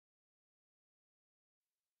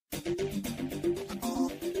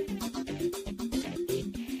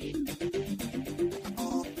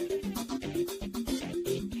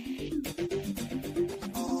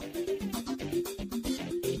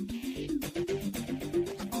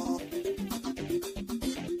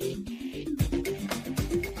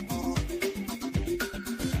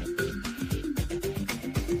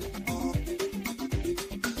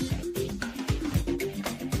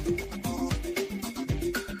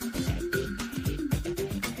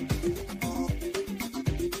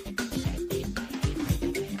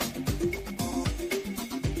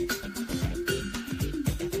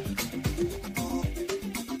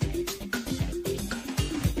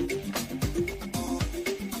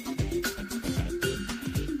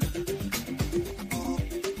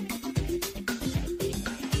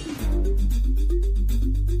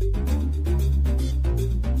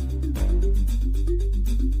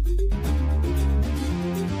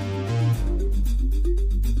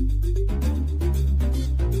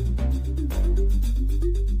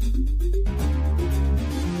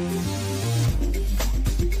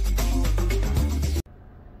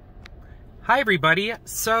Hi everybody,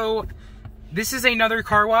 so this is another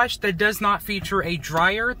car wash that does not feature a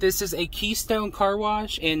dryer. This is a Keystone car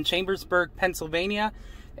wash in Chambersburg, Pennsylvania,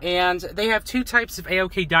 and they have two types of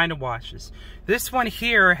AOK Dynawashes. This one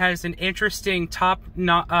here has an interesting top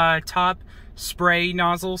spray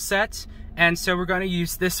nozzle set, and so we're going to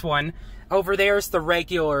use this one. Over there is the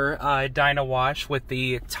regular Dynawash with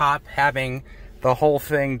the top having the whole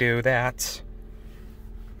thing do that.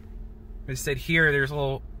 Instead here, there's a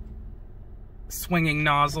little swinging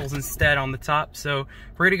nozzles instead on the top, so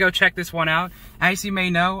we're gonna go check this one out. As you may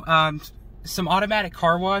know, some automatic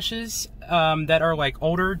car washes that are like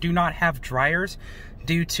older do not have dryers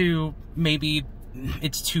due to maybe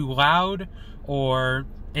it's too loud or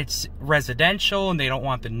it's residential and they don't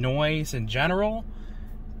want the noise in general.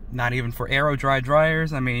 Not even for aero dry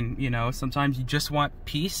dryers. I mean, you know, sometimes you just want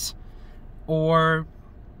peace or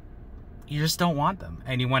you just don't want them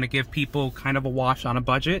and you want to give people kind of a wash on a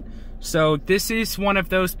budget. So this is one of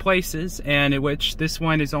those places, and in which this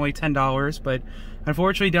one is only $10, but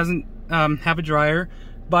unfortunately doesn't have a dryer.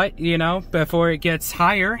 But you know, before it gets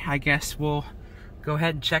higher, I guess we'll go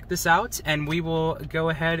ahead and check this out, and we will go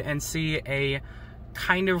ahead and see a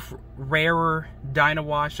kind of rarer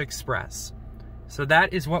Dynawash Express. So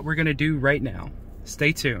that is what we're gonna do right now.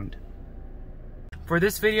 Stay tuned. For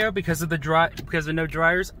this video, because of no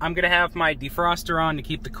dryers, I'm gonna have my defroster on to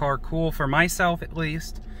keep the car cool for myself at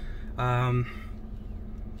least. And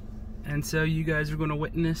so you guys are gonna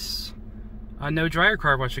witness a no dryer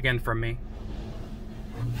car wash again from me.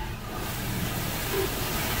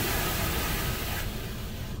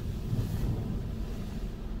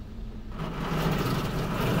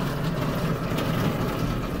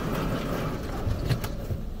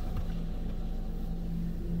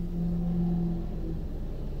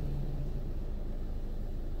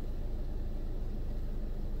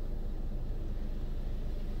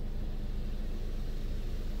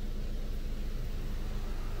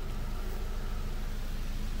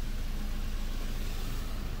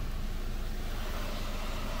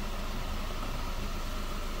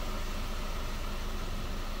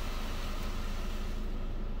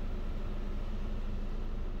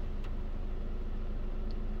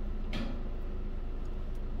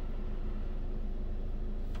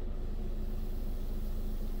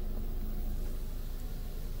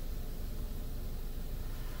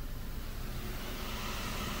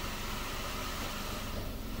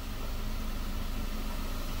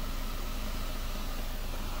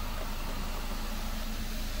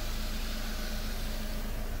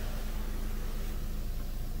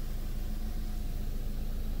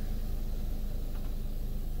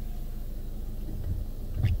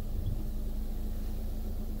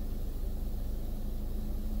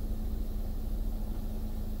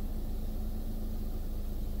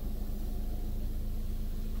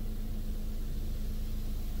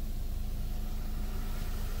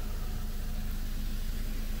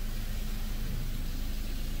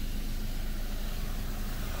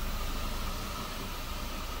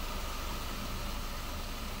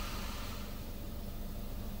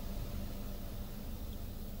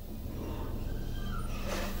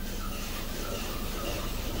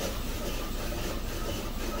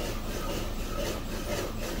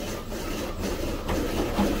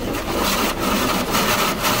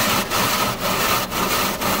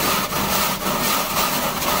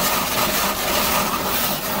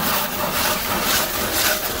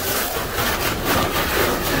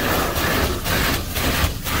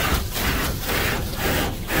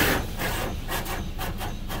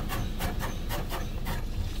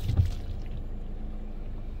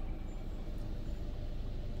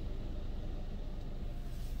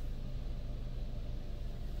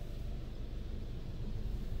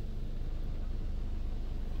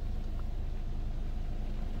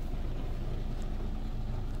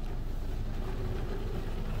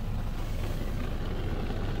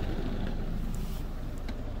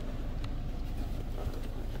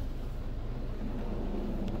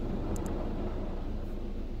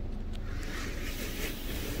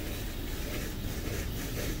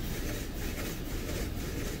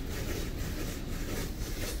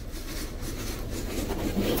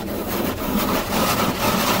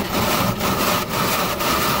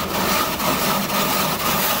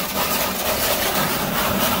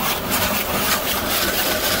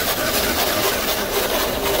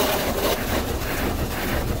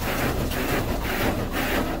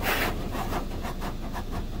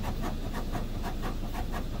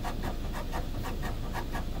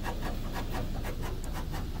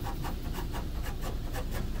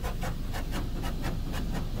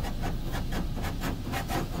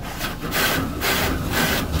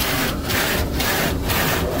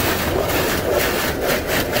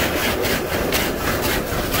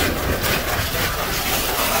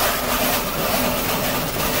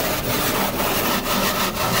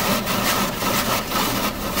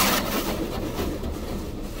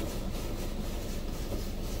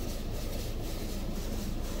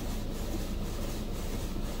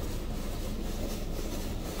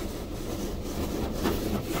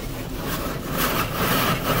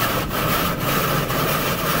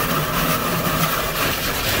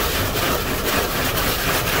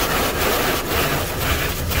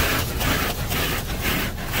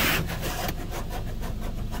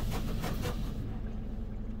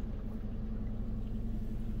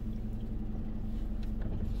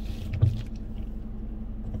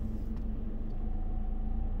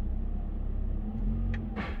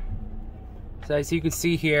 So as you can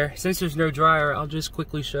see here, since there's no dryer, I'll just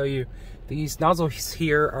quickly show you. These nozzles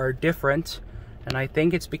here are different, and I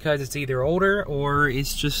think it's because it's either older or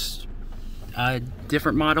it's just a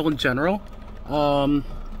different model in general.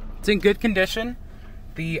 It's in good condition.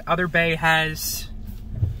 The other bay has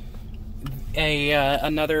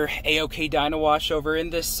another AOK Dynawash over in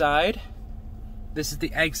this side. This is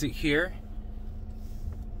the exit here.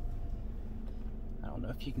 I don't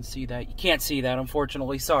know if you can see that. You can't see that,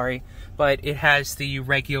 unfortunately, sorry. But it has the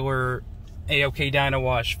regular AOK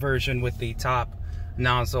Dynawash version with the top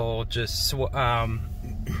nozzle just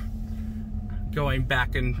going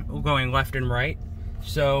back and going left and right.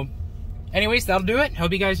 So anyways, that'll do it.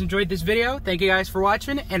 Hope you guys enjoyed this video. Thank you guys for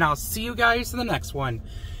watching, and I'll see you guys in the next one.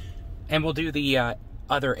 And we'll do the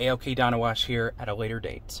other AOK Dynawash here at a later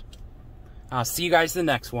date. I'll see you guys in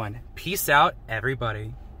the next one. Peace out,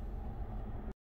 everybody.